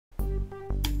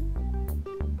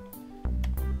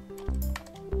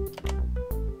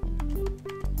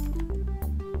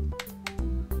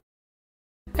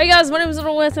Hey guys, my name is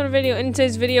Little with a video. In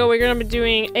today's video, we're gonna be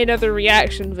doing another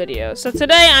reaction video. So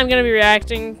today, I'm gonna be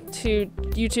reacting to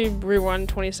YouTube Rewind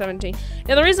 2017.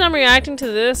 Now, the reason I'm reacting to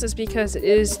this is because it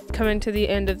is coming to the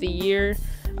end of the year.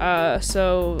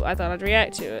 So I thought I'd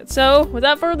react to it. So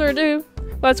without further ado,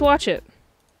 let's watch it.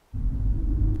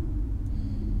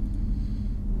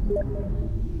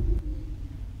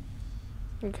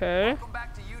 Okay. Welcome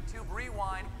back to YouTube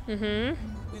Rewind.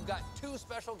 We've got two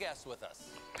special guests with us.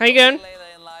 How you going?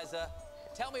 Layla and Liza,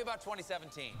 tell me about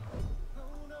 2017.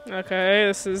 Okay,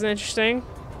 this is interesting.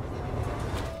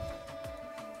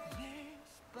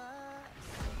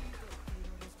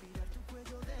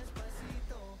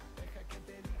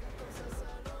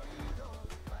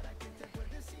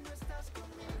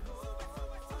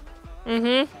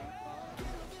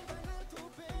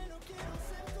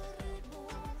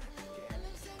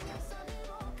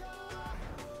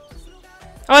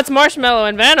 Oh, it's Marshmallow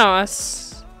and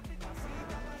Vanoss.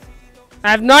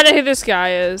 I have no idea who this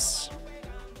guy is.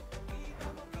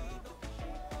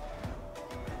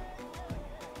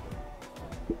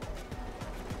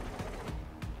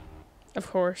 Of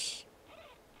course.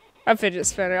 A fidget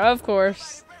spinner, of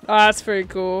course. Oh, that's pretty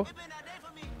cool.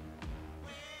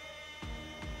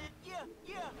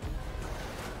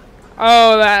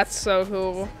 Oh, that's so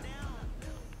cool.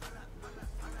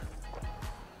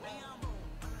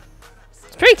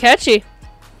 It's pretty catchy.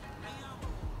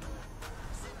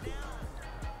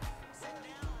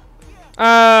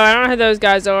 I don't know who those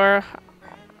guys are.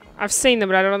 I've seen them,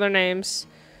 but I don't know their names.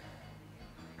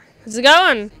 How's it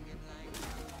going?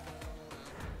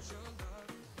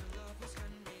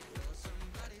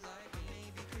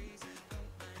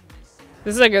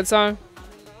 This is a good song.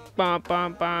 Bum,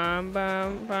 bum, bum,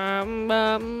 bum, bum,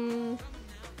 bum.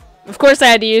 Of course I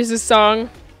had to use this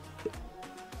song.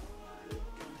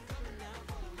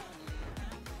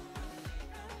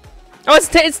 Oh, it's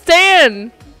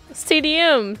Dan. It's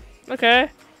TDM. Okay.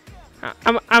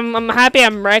 I'm happy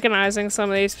I'm recognizing some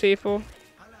of these people.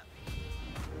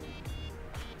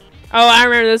 Oh, I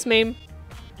remember this meme.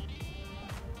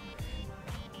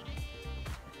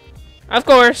 Of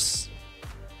course.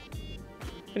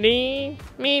 Me.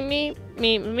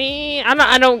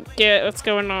 I don't get what's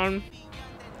going on.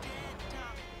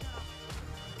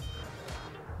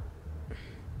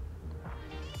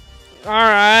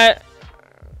 Alright.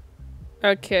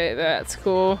 Okay, that's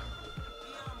cool.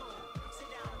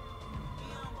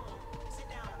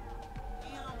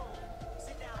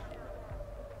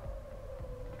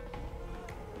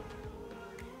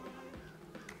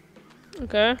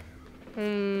 Okay.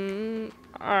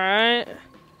 Alright.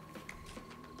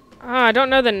 Oh, I don't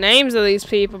know the names of these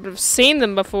people, but I've seen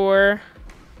them before.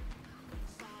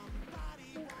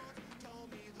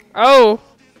 Oh.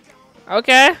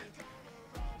 Okay.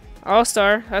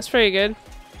 All-Star. That's pretty good.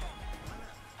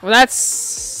 Well, that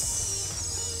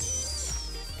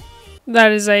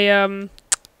is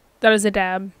a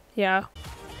dab. Yeah.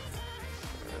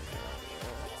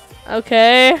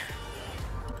 Okay.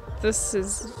 This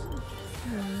is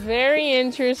very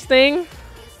interesting. Much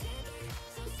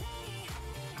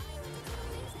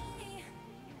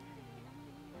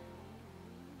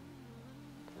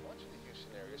of the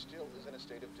Houston area still is in a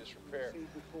state of disrepair.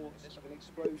 Reports of an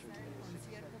explosion. This is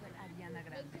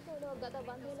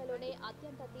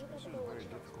a very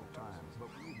difficult time, but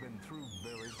we've been through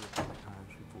very difficult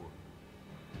times before.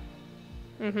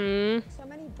 So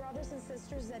many brothers and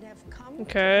sisters that have come.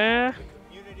 Okay.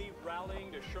 Community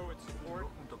rallying to show its support.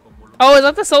 Oh, is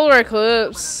that the solar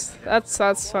eclipse?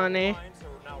 That's funny.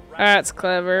 That's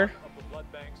clever.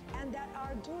 And that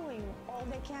are doing all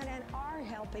they can and are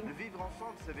helping.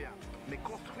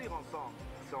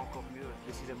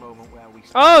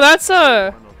 Oh, that's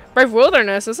a Brave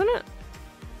Wilderness, isn't it?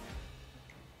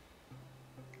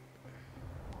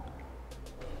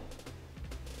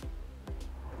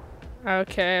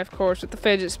 Okay, of course, with the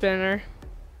fidget spinner.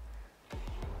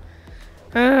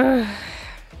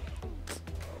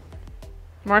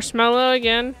 Marshmallow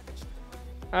again.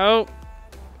 Oh.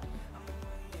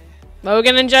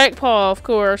 Logan and Jake Paul, of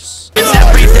course.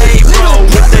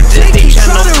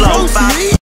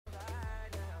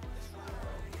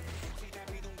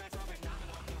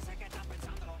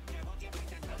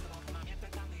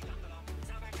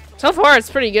 So far, it's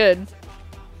pretty good.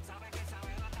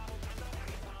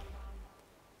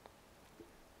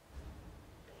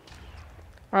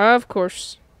 Of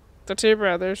course. The two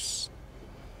brothers.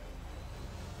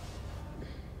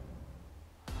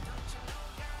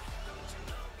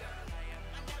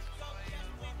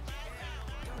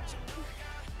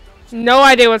 No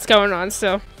idea what's going on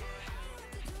still.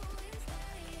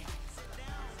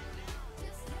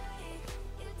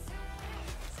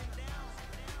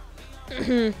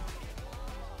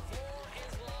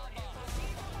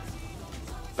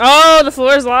 Oh, the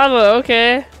floor is lava.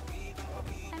 Okay.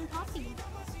 I'm Poppy.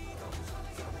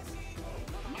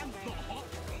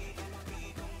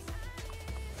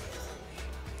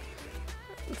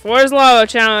 Floor is lava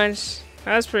challenge.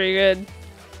 That's pretty good.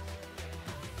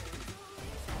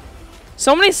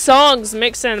 So many songs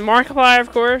mixed in. Markiplier,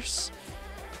 of course.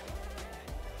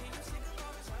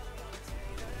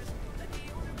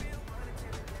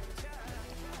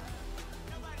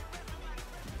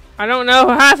 I don't know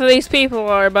who half of these people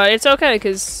are, but it's okay,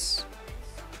 because...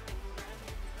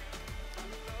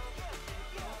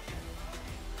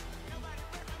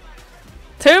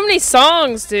 Too many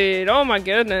songs, dude. Oh my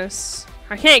goodness.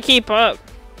 I can't keep up.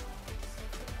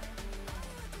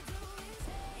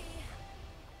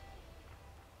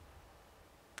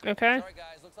 Okay. Sorry,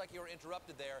 guys. Looks like you were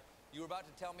interrupted there. You were about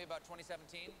to tell me about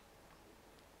 2017?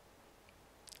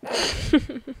 It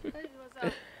was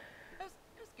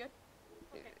good.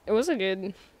 It was a good.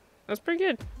 That was pretty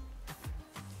good.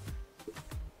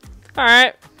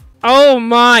 Alright. Oh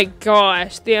my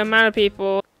gosh. The amount of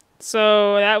people.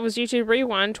 So that was YouTube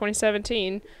Rewind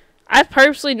 2017. I've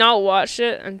purposely not watched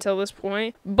it until this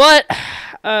point. But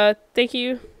thank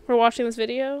you for watching this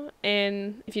video.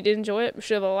 And if you did enjoy it, be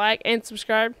sure to like and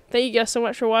subscribe. Thank you guys so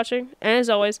much for watching. And as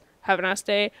always, have a nice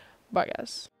day. Bye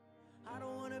guys.